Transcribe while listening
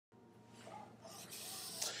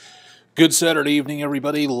Good Saturday evening,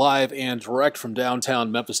 everybody. Live and direct from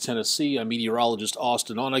downtown Memphis, Tennessee. I'm meteorologist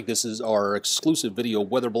Austen Onek. This is our exclusive video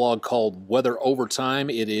weather blog called Weather Overtime.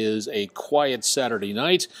 It is a quiet Saturday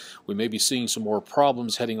night. We may be seeing some more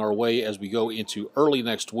problems heading our way as we go into early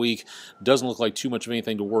next week. Doesn't look like too much of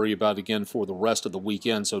anything to worry about again for the rest of the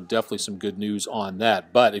weekend, so definitely some good news on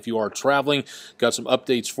that. But if you are traveling, got some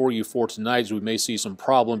updates for you for tonight, as we may see some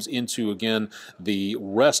problems into, again, the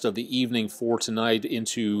rest of the evening for tonight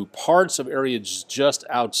into parts of areas just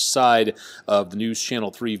outside of the News Channel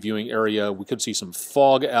 3 viewing area. We could see some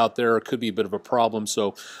fog out there. It could be a bit of a problem,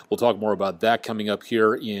 so we'll talk more about that coming up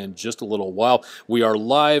here in just a little while. We are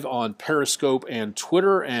live on Periscope and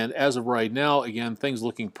Twitter, and as of right now, again, things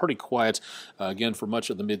looking pretty quiet, again, for much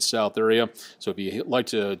of the Mid-South area. So if you'd like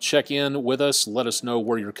to check in with us, let us know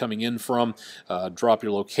where you're coming in from, drop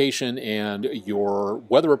your location and your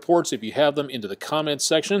weather reports, if you have them, into the comments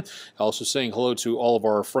section. Also saying hello to all of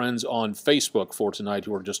our friends on Facebook for tonight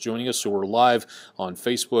who are just joining us. So we're live on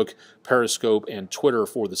Facebook, Periscope, and Twitter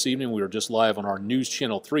for this evening. We were just live on our News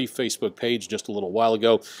Channel 3 Facebook page just a little while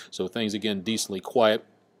ago. So things, again, decently quiet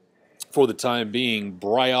for the time being.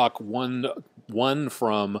 Bryock 1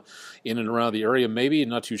 from in and around the area, maybe,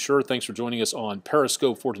 not too sure. Thanks for joining us on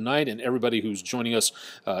Periscope for tonight, and everybody who's joining us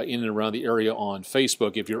in and around the area on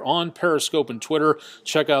Facebook. If you're on Periscope and Twitter,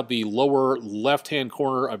 check out the lower left-hand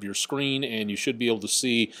corner of your screen, and you should be able to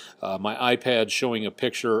see my iPad showing a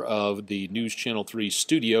picture of the News Channel 3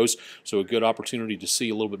 studios, so a good opportunity to see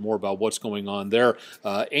a little bit more about what's going on there.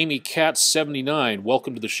 Amy Cat 79,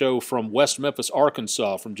 welcome to the show from West Memphis,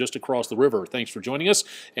 Arkansas, from just across the river. Thanks for joining us.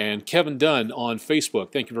 And Kevin Dunn on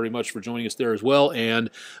Facebook, thank you very much for joining us there as well.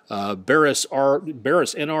 And Barris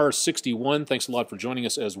NR61, thanks a lot for joining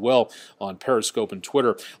us as well on Periscope and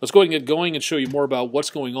Twitter. Let's go ahead and get going and show you more about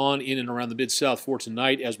what's going on in and around the Mid-South for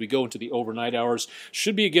tonight as we go into the overnight hours.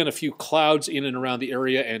 Should be, again, a few clouds in and around the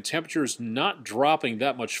area, and temperatures not dropping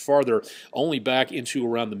that much farther, only back into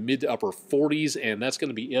around the mid to upper 40s, and that's going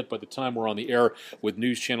to be it by the time we're on the air with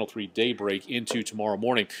News Channel 3 Daybreak into tomorrow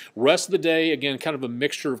morning. Rest of the day, again, kind of a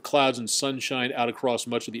mixture of clouds and sunshine out across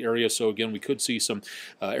much of the area. So again, we could see some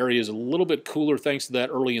areas a little bit cooler thanks to that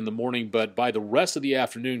early in the morning, but by the rest of the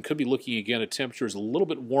afternoon, could be looking again at temperatures a little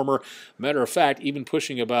bit warmer. Matter of fact, even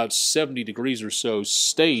pushing about 70 degrees or so.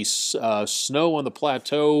 Snow on the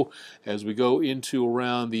plateau as we go into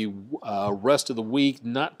around the rest of the week.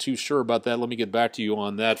 Not too sure about that. Let me get back to you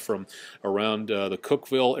on that from around the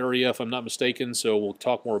Cookeville area, if I'm not mistaken. So we'll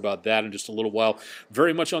talk more about that in just a little while.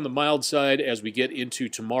 Very much on the mild side as we get into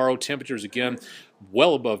tomorrow. Temperatures, again,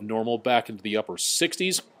 well above normal, back into the upper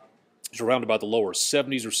 60s. It's around about the lower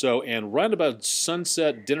 70s or so. And round about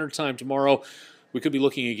sunset, dinner time tomorrow, we could be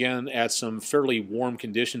looking again at some fairly warm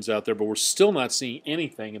conditions out there, but we're still not seeing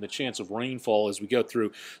anything in the chance of rainfall as we go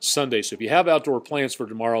through Sunday. So if you have outdoor plans for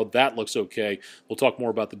tomorrow, that looks okay. We'll talk more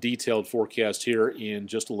about the detailed forecast here in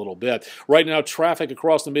just a little bit. Right now, traffic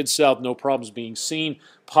across the Mid-South, no problems being seen.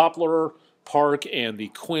 Poplar Park and the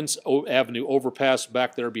Quince Avenue overpass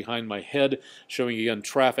back there behind my head, showing again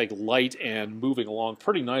traffic light and moving along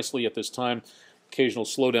pretty nicely at this time. Occasional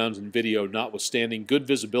slowdowns in video notwithstanding. Good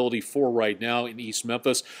visibility for right now in East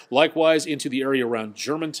Memphis. Likewise, into the area around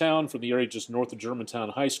Germantown, from the area just north of Germantown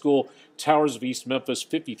High School. Towers of East Memphis,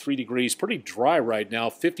 53 degrees. Pretty dry right now,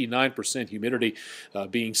 59% humidity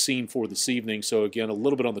being seen for this evening. So again, a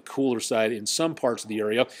little bit on the cooler side in some parts of the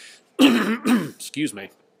area. Excuse me.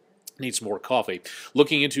 Need some more coffee.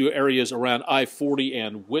 Looking into areas around I-40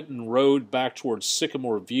 and Winton Road back towards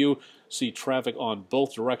Sycamore View. See traffic on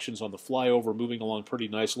both directions on the flyover moving along pretty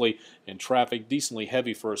nicely, and traffic decently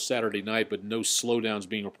heavy for a Saturday night, but no slowdowns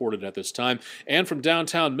being reported at this time. And from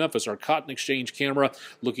downtown Memphis, our Cotton Exchange camera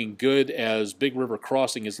looking good as Big River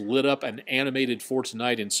Crossing is lit up and animated for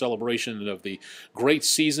tonight in celebration of the great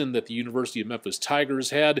season that the University of Memphis Tigers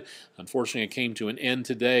had. Unfortunately, it came to an end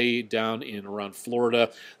today down in around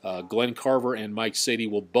Florida. Glenn Carver and Mike Sadie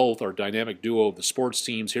will both, our dynamic duo of the sports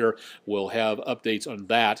teams here, will have updates on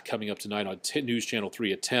that coming up tonight on News Channel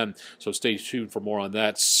 3 at 10, so stay tuned for more on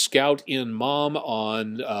that. Scout in Mom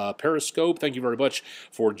on Periscope, thank you very much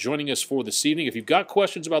for joining us for this evening. If you've got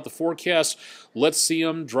questions about the forecast, let's see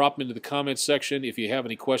them. Drop them into the comments section. If you have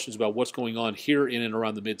any questions about what's going on here in and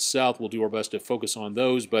around the Mid-South, we'll do our best to focus on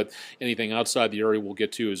those, but anything outside the area we'll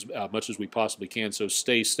get to as much as we possibly can, so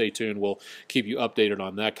stay tuned. We'll keep you updated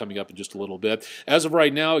on that coming up in just a little bit. As of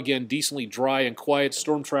right now, again, decently dry and quiet.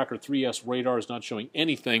 Storm Tracker 3S radar is not showing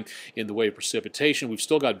anything in the way of precipitation. We've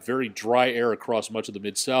still got very dry air across much of the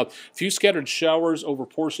Mid-South. A few scattered showers over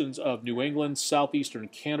portions of New England, southeastern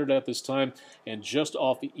Canada at this time, and just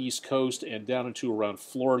off the East Coast and down into around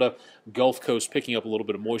Florida, Gulf Coast picking up a little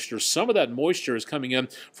bit of moisture. Some of that moisture is coming in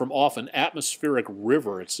from off an atmospheric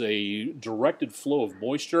river. It's a directed flow of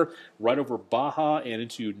moisture right over Baja and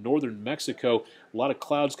into northern Mexico. A lot of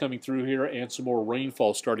clouds coming through here and some more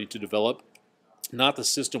rainfall starting to develop. Not the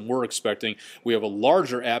system we're expecting. We have a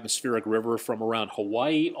larger atmospheric river from around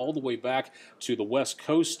Hawaii all the way back to the west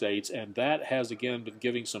coast states, and that has again been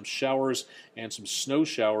giving some showers and some snow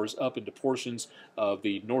showers up into portions of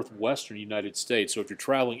the northwestern United States. So if you're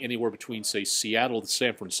traveling anywhere between, say, Seattle to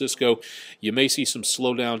San Francisco, you may see some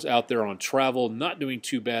slowdowns out there on travel. Not doing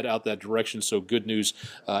too bad out that direction, so good news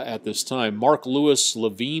at this time. Mark Lewis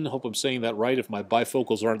Levine, hope I'm saying that right if my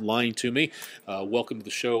bifocals aren't lying to me. Welcome to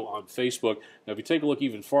the show on Facebook. Now, if you take a look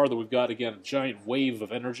even farther, we've got, again, a giant wave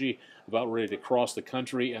of energy about ready to cross the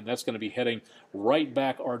country, and that's going to be heading right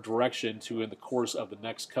back our direction in the course of the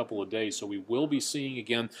next couple of days. So we will be seeing,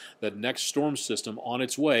 again, that next storm system on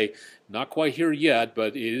its way. Not quite here yet,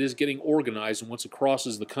 but it is getting organized, and once it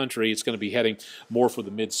crosses the country, it's going to be heading more for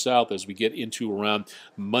the Mid-South as we get into around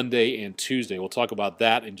Monday and Tuesday. We'll talk about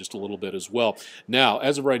that in just a little bit as well. Now,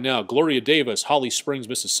 as of right now, Gloria Davis, Holly Springs,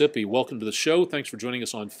 Mississippi, welcome to the show. Thanks for joining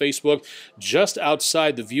us on Facebook. Just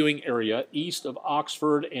outside the viewing area, east of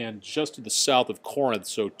Oxford and just to the south of Corinth.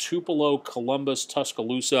 So Tupelo, Columbus,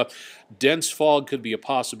 Tuscaloosa. Dense fog could be a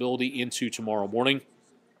possibility into tomorrow morning.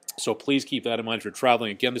 So please keep that in mind if you're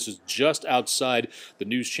traveling. Again, this is just outside the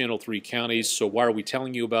News Channel 3 counties. So why are we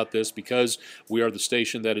telling you about this? Because we are the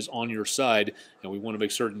station that is on your side, and we want to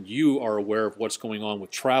make certain you are aware of what's going on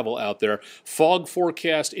with travel out there. Fog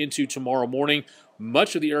forecast into tomorrow morning.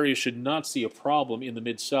 Much of the area should not see a problem in the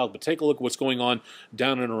Mid-South, but take a look at what's going on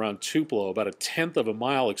down and around Tupelo. About a tenth of a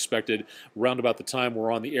mile expected around about the time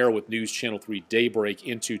we're on the air with News Channel 3 Daybreak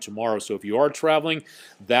into tomorrow. So if you are traveling,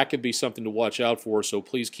 that could be something to watch out for, so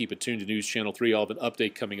please keep it tuned to News Channel 3. I'll have an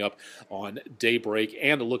update coming up on Daybreak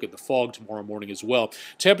and a look at the fog tomorrow morning as well.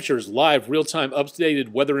 Temperatures, live, real-time,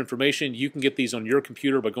 updated weather information. You can get these on your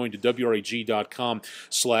computer by going to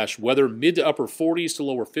WREG.com/weather. Mid to upper 40s to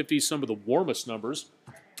lower 50s, some of the warmest numbers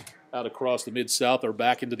out across the Mid-South are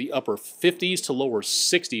back into the upper 50s to lower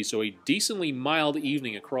 60s, so a decently mild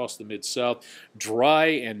evening across the Mid-South. Dry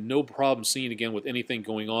and no problem seen again with anything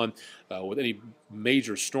going on with any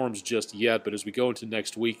major storms just yet, but as we go into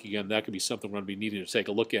next week, again, that could be something we're going to be needing to take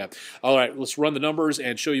a look at. All right, let's run the numbers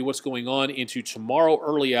and show you what's going on into tomorrow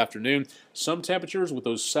early afternoon. Some temperatures with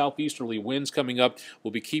those southeasterly winds coming up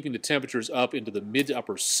will be keeping the temperatures up into the mid to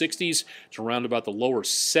upper 60s to around about the lower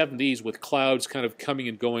 70s, with clouds kind of coming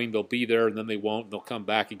and going. They'll be there and then they won't. They'll come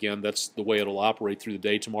back again. That's the way it'll operate through the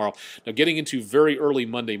day tomorrow. Now, getting into very early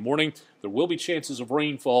Monday morning, there will be chances of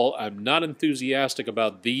rainfall. I'm not enthusiastic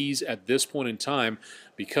about these at this point in time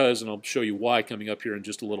because, and I'll show you why coming up here in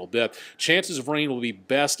just a little bit, chances of rain will be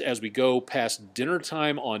best as we go past dinner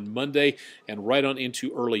time on Monday and right on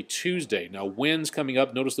into early Tuesday. Now, winds coming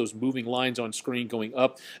up. Notice those moving lines on screen going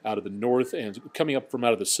up out of the north and coming up from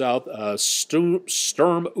out of the south.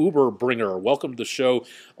 Sturm Uberbringer, welcome to the show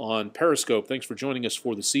on Periscope. Thanks for joining us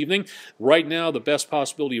for this evening. Right now, the best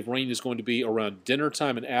possibility of rain is going to be around dinner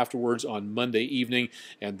time and afterwards on Monday evening,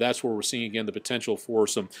 and that's where we're seeing again the potential for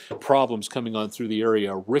some problems coming on through the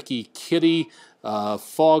area. Ricky Kitty,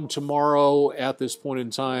 fog tomorrow at this point in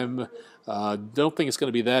time. Don't think it's going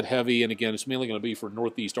to be that heavy, and again, it's mainly going to be for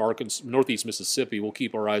northeast Arkansas, northeast Mississippi. We'll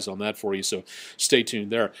keep our eyes on that for you, so stay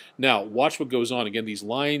tuned there. Now, watch what goes on. Again, these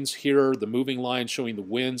lines here, the moving lines showing the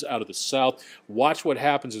winds out of the south. Watch what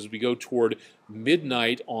happens as we go toward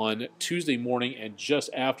midnight on Tuesday morning, and just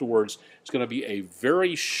afterwards, it's going to be a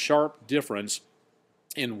very sharp difference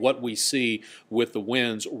in what we see with the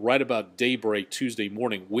winds right about daybreak Tuesday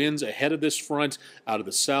morning. Winds ahead of this front out of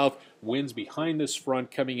the south, winds behind this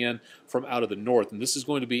front coming in from out of the north. And this is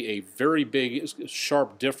going to be a very big,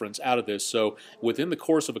 sharp difference out of this. So within the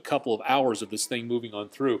course of a couple of hours of this thing moving on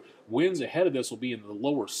through, winds ahead of this will be in the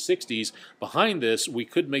lower 60s. Behind this, we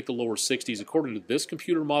could make the lower 60s according to this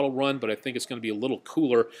computer model run, but I think it's going to be a little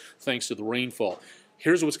cooler thanks to the rainfall.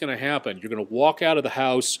 Here's what's going to happen. You're going to walk out of the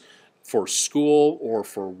house for school or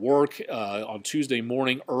for work on Tuesday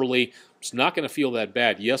morning early. It's not going to feel that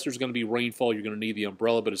bad. Yes, there's going to be rainfall. You're going to need the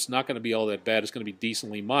umbrella, but it's not going to be all that bad. It's going to be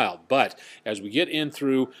decently mild. But as we get in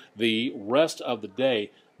through the rest of the day,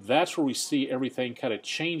 that's where we see everything kind of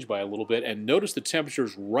change by a little bit. And notice the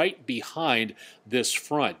temperatures right behind this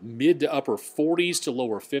front, mid to upper 40s to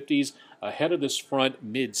lower 50s. Ahead of this front,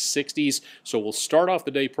 mid 60s. So we'll start off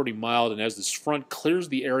the day pretty mild, and as this front clears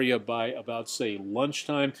the area by about, say,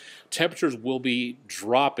 lunchtime, temperatures will be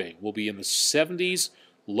dropping. We'll be in the 70s,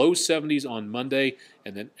 low 70s on Monday,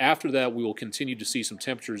 and then after that we will continue to see some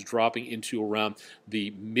temperatures dropping into around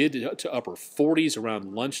the mid to upper 40s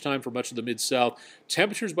around lunchtime for much of the Mid-South.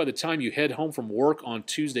 Temperatures by the time you head home from work on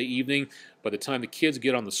Tuesday evening, by the time the kids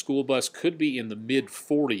get on the school bus, could be in the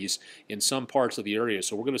mid-40s in some parts of the area.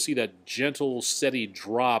 So we're going to see that gentle, steady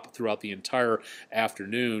drop throughout the entire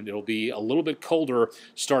afternoon. It'll be a little bit colder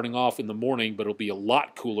starting off in the morning, but it'll be a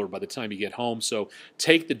lot cooler by the time you get home. So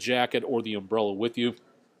take the jacket or the umbrella with you,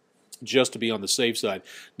 just to be on the safe side.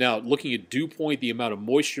 Now, looking at dew point, the amount of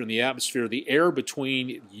moisture in the atmosphere, the air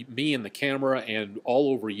between me and the camera and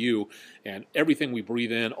all over you and everything we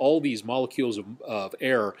breathe in, all these molecules of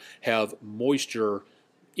air have moisture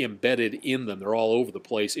embedded in them. They're all over the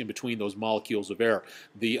place in between those molecules of air.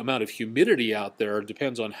 The amount of humidity out there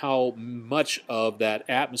depends on how much of that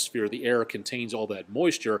atmosphere, the air, contains all that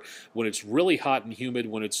moisture. When it's really hot and humid,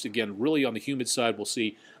 when it's, again, really on the humid side, we'll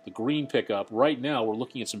see the green pick up. Right now, we're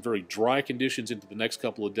looking at some very dry conditions into the next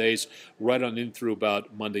couple of days, right on in through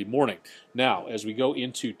about Monday morning. Now, as we go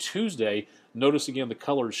into Tuesday, notice again the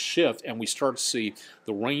colors shift, and we start to see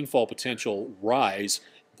the rainfall potential rise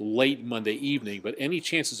late Monday evening, but any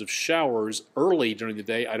chances of showers early during the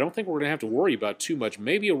day, I don't think we're going to have to worry about too much.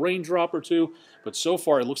 Maybe a raindrop or two, but so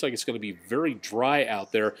far it looks like it's going to be very dry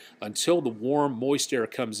out there until the warm, moist air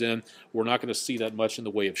comes in. We're not going to see that much in the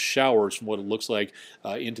way of showers from what it looks like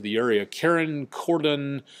into the area. Karen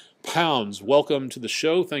Cordon Pounds, welcome to the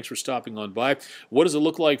show. Thanks for stopping on by. What does it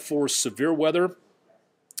look like for severe weather?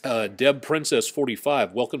 Deb Princess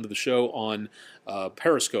 45, welcome to the show on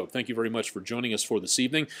Periscope. Thank you very much for joining us for this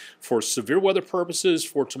evening. For severe weather purposes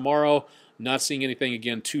for tomorrow, not seeing anything,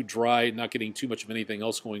 again, too dry, not getting too much of anything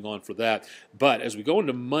else going on for that. But as we go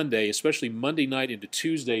into Monday, especially Monday night into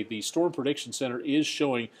Tuesday, the Storm Prediction Center is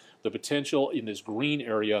showing the potential in this green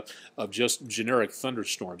area of just generic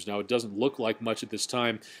thunderstorms. Now, it doesn't look like much at this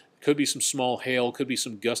time. Could be some small hail, could be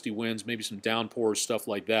some gusty winds, maybe some downpours, stuff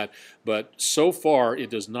like that. But so far,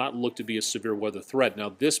 it does not look to be a severe weather threat.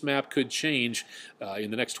 Now, this map could change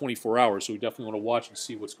in the next 24 hours, so we definitely want to watch and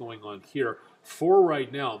see what's going on here. For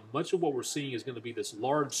right now, much of what we're seeing is going to be this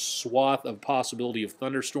large swath of possibility of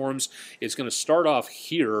thunderstorms. It's going to start off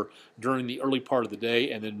here during the early part of the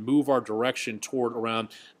day and then move our direction toward around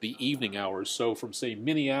the evening hours. So from, say,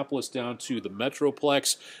 Minneapolis down to the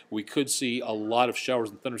Metroplex, we could see a lot of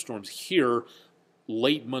showers and thunderstorms here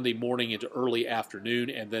late Monday morning into early afternoon,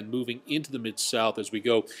 and then moving into the Mid-South as we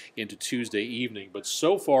go into Tuesday evening. But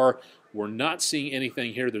so far, we're not seeing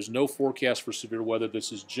anything here. There's no forecast for severe weather.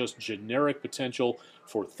 This is just generic potential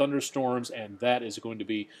for thunderstorms, and that is going to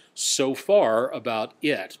be so far about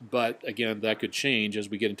it. But again, that could change as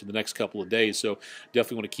we get into the next couple of days, so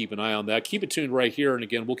definitely want to keep an eye on that. Keep it tuned right here, and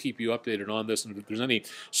again, we'll keep you updated on this, and if there's any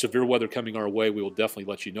severe weather coming our way, we will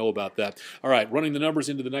definitely let you know about that. All right, running the numbers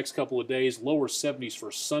into the next couple of days, lower 70s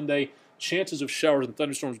for Sunday. Chances of showers and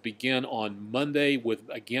thunderstorms begin on Monday with,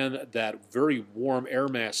 again, that very warm air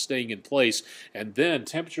mass staying in place. And then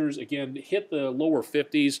temperatures, again, hit the lower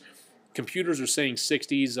 50s. Computers are saying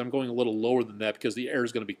 60s. I'm going a little lower than that because the air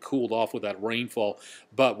is going to be cooled off with that rainfall.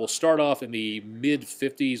 But we'll start off in the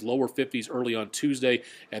mid-50s, lower 50s early on Tuesday,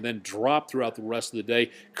 and then drop throughout the rest of the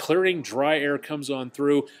day. Clearing dry air comes on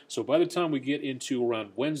through. So by the time we get into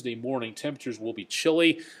around Wednesday morning, temperatures will be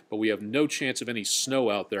chilly, but we have no chance of any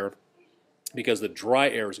snow out there, because the dry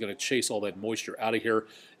air is going to chase all that moisture out of here,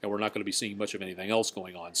 and we're not going to be seeing much of anything else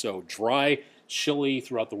going on. So dry, chilly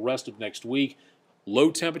throughout the rest of next week.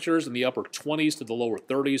 Low temperatures in the upper 20s to the lower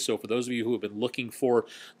 30s. So for those of you who have been looking for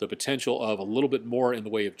the potential of a little bit more in the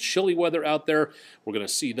way of chilly weather out there, we're going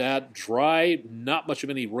to see that. Dry, not much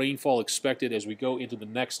of any rainfall expected as we go into the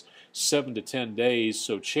next 7 to 10 days.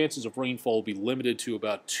 So chances of rainfall will be limited to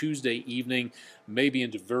about Tuesday evening, maybe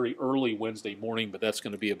into very early Wednesday morning, but that's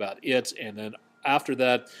going to be about it. And then after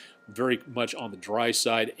that, very much on the dry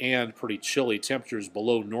side and pretty chilly. Temperatures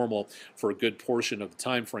below normal for a good portion of the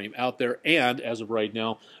time frame out there. And as of right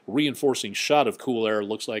now, reinforcing shot of cool air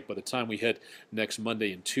looks like by the time we hit next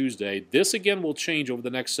Monday and Tuesday. This again will change over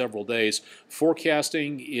the next several days.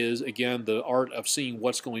 Forecasting is again the art of seeing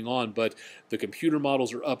what's going on, but the computer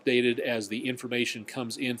models are updated as the information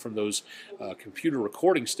comes in from those computer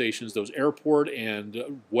recording stations, those airport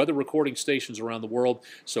and weather recording stations around the world.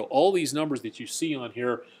 So all these numbers that you see on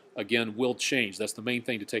here, again, will change. That's the main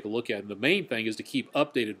thing to take a look at. And the main thing is to keep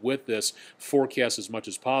updated with this forecast as much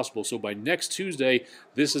as possible. So by next Tuesday,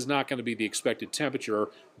 this is not going to be the expected temperature.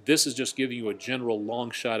 This is just giving you a general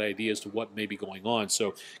long shot idea as to what may be going on.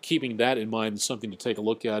 So keeping that in mind is something to take a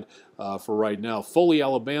look at for right now. Foley,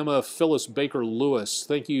 Alabama, Phyllis Baker Lewis,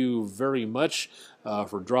 thank you very much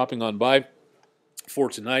for dropping on by for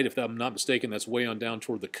tonight. If I'm not mistaken, that's way on down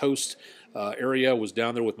toward the coast area. Was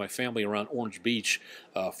down there with my family around Orange Beach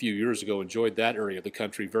a few years ago. Enjoyed that area of the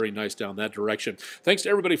country. Very nice down that direction. Thanks to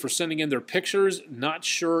everybody for sending in their pictures. Not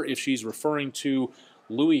sure if she's referring to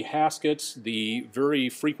Louis Haskett, the very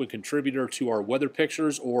frequent contributor to our weather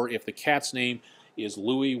pictures, or if the cat's name is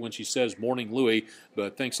Louie when she says Morning Louie.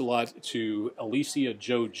 But thanks a lot to Alicia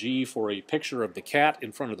Joe G for a picture of the cat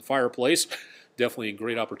in front of the fireplace. Definitely a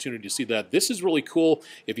great opportunity to see that. This is really cool.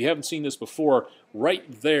 If you haven't seen this before,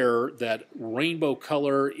 right there, that rainbow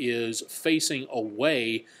color is facing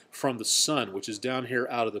away from the sun, which is down here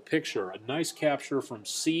out of the picture. A nice capture from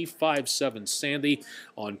C57 Sandy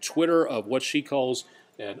on Twitter of what she calls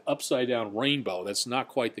an upside-down rainbow. That's not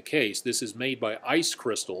quite the case. This is made by ice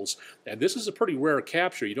crystals, and this is a pretty rare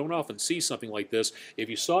capture. You don't often see something like this. If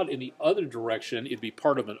you saw it in the other direction, it'd be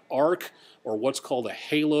part of an arc or what's called a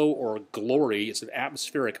halo or a glory. It's an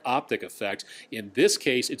atmospheric optic effect. In this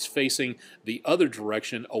case, it's facing the other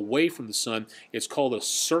direction, away from the sun. It's called a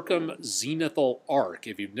circumzenithal arc.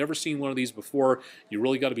 If you've never seen one of these before, you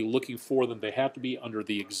really got to be looking for them. They have to be under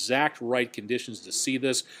the exact right conditions to see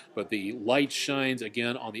this, but the light shines,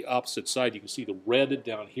 again, on the opposite side. You can see the red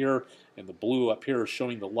down here and the blue up here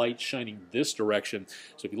showing the light shining this direction.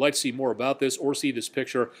 So if you'd like to see more about this or see this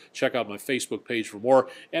picture, check out my Facebook page for more.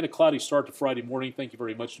 And a cloudy start to Friday morning. Thank you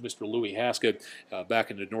very much to Mr. Louis Haskett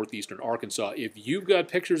back into northeastern Arkansas. If you've got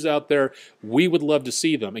pictures out there, we would love to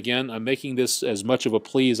see them. Again, I'm making this as much of a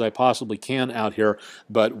plea as I possibly can out here,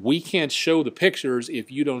 but we can't show the pictures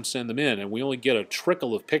if you don't send them in, and we only get a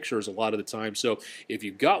trickle of pictures a lot of the time. So if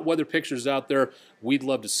you've got weather pictures out there, we'd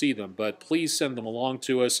love to see them, but please send them along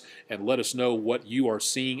to us and let us know what you are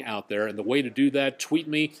seeing out there. And the way to do that, tweet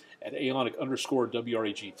me at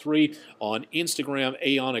Aonic_WREG3, on Instagram,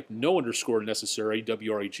 Aonic _necessary,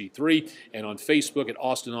 WREG3, and on Facebook at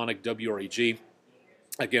Austen Onek, WREG.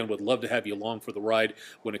 Again, would love to have you along for the ride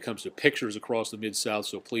when it comes to pictures across the Mid-South,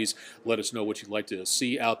 so please let us know what you'd like to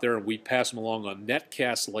see out there, and we pass them along on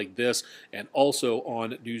netcasts like this and also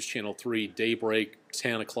on News Channel 3, Daybreak,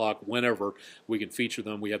 10 o'clock, whenever we can feature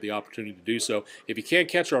them, we have the opportunity to do so. If you can't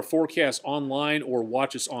catch our forecast online or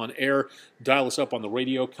watch us on air, dial us up on the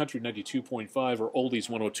radio, Country 92.5 or Oldies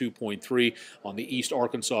 102.3 on the East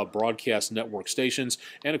Arkansas Broadcast Network stations.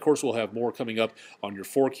 And, of course, we'll have more coming up on your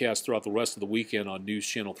forecast throughout the rest of the weekend on News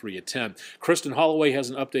Channel 3 at 10. Kristen Holloway has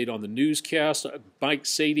an update on the newscast. Mike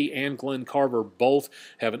Sadie and Glenn Carver both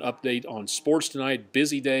have an update on sports tonight.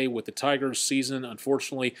 Busy day with the Tigers season,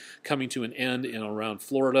 unfortunately, coming to an end in around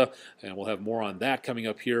Florida, and we'll have more on that coming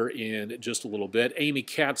up here in just a little bit. Amy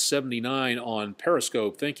Cat 79 on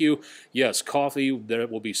Periscope. Thank you. Yes, coffee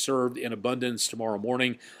that will be served in abundance tomorrow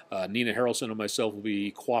morning. Nina Harrelson and myself will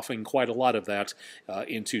be quaffing quite a lot of that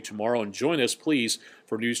into tomorrow. And join us, please,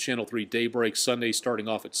 for News Channel 3 Daybreak Sunday starting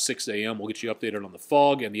off at 6 a.m. We'll get you updated on the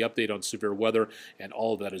fog and the update on severe weather and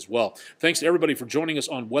all of that as well. Thanks to everybody for joining us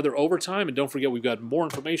on Weather Overtime. And don't forget, we've got more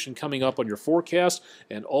information coming up on your forecast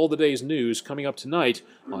and all the day's news coming up tonight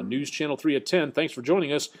on News Channel 3 at 10. Thanks for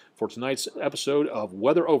joining us for tonight's episode of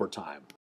Weather Overtime.